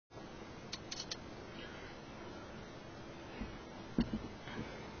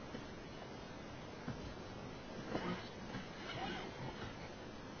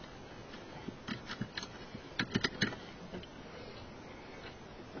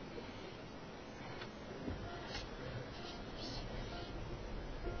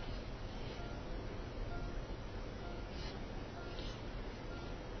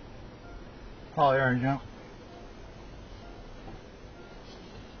Oh, there you go.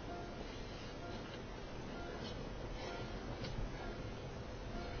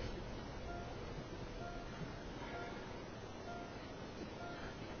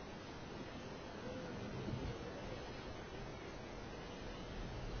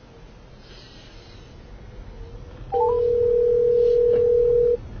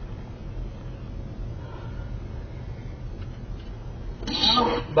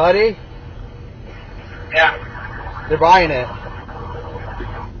 Buddy? Yeah. They're buying it.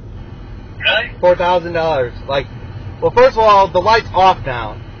 Really? $4,000. Like, well, first of all, the light's off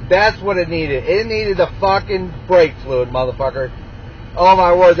now. That's what it needed. It needed the fucking brake fluid, motherfucker. Oh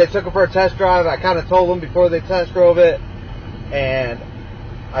my word, they took it for a test drive. I kind of told them before they test drove it. And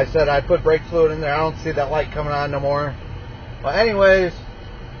I said I'd put brake fluid in there. I don't see that light coming on no more. Well, anyways,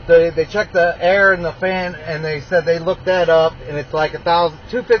 they checked the air and the fan, and they said they looked that up, and it's like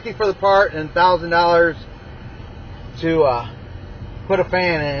 $250 for the part and $1,000 to put a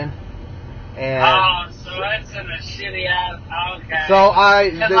fan in. And so that's in a shitty ass. Okay. So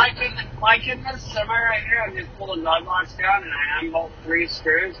Because I can this semi right here. I just pull the glove box down and I unbolt 3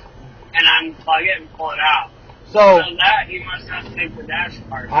 screws and unplug it and pull it out. So that he must have to take the dash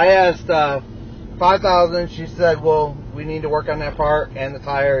part. I asked $5,000. She said, "Well, we need to work on that part and the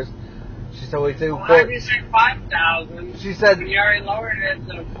tires." She said, "We do." Well, why did you say $5,000? She said, "You already lowered it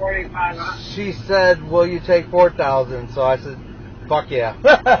to $4,500." She said, "Will you take $4,000?" So I said, "Fuck yeah."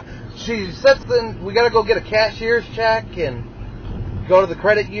 She said, "Then we got to go get a cashier's check and go to the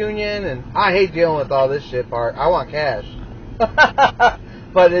credit union." And I hate dealing with all this shit part. I want cash.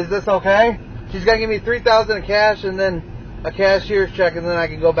 But is this okay? She's gonna give me $3,000 in cash and then a cashier's check, and then I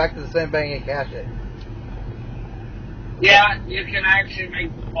can go back to the same bank and cash it. Yeah, you can actually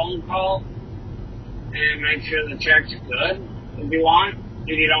make the phone call and make sure the check's good if you want,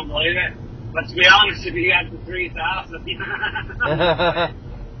 if you don't believe it. But to be honest, if you got the $3,000,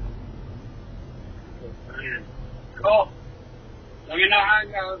 cool. Let me know how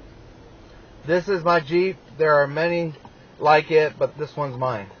it goes. This is my Jeep. There are many like it, but this one's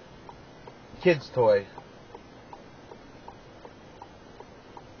mine. Kid's toy.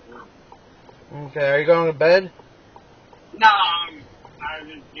 Okay, are you going to bed? No, I was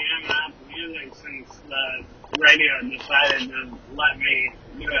just jamming out the music since the radio decided to let me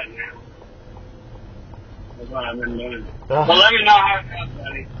do it now. That's what I've been doing. Well, let me know how it goes,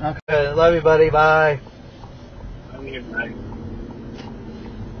 buddy. Okay, love you, buddy. Bye. Love you, buddy.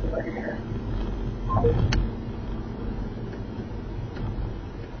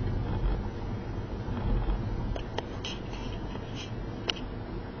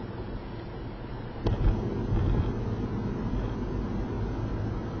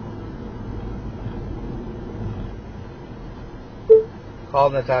 Call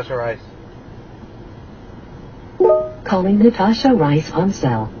Natasha Rice. Calling Natasha Rice on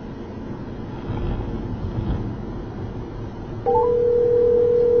cell.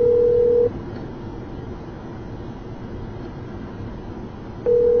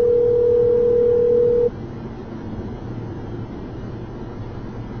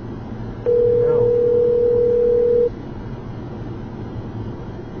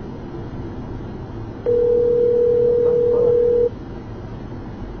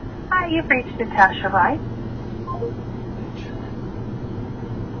 You've reached Natasha Rice.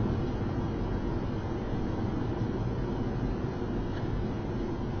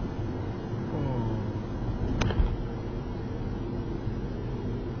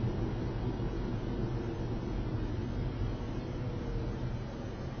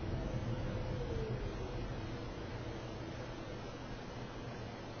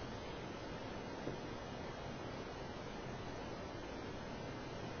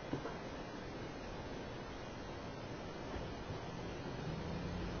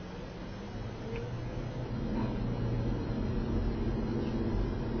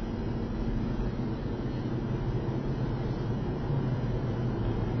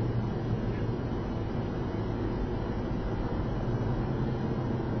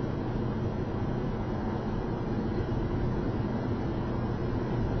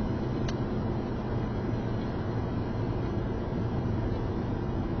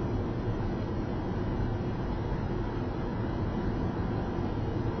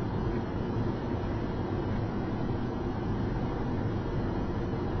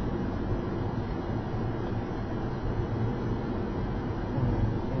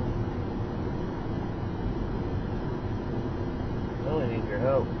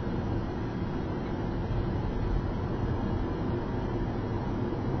 Help.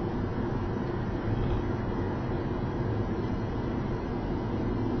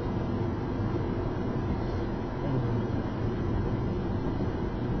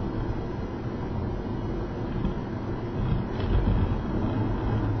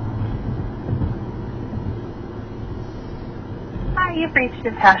 Hi, you've reached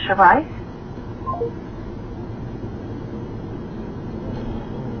Natasha Rice.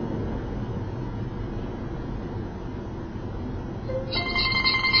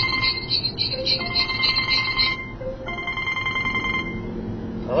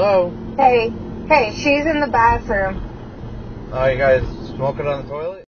 Hello? Hey, she's in the bathroom. Oh, you guys smoking on the toilet?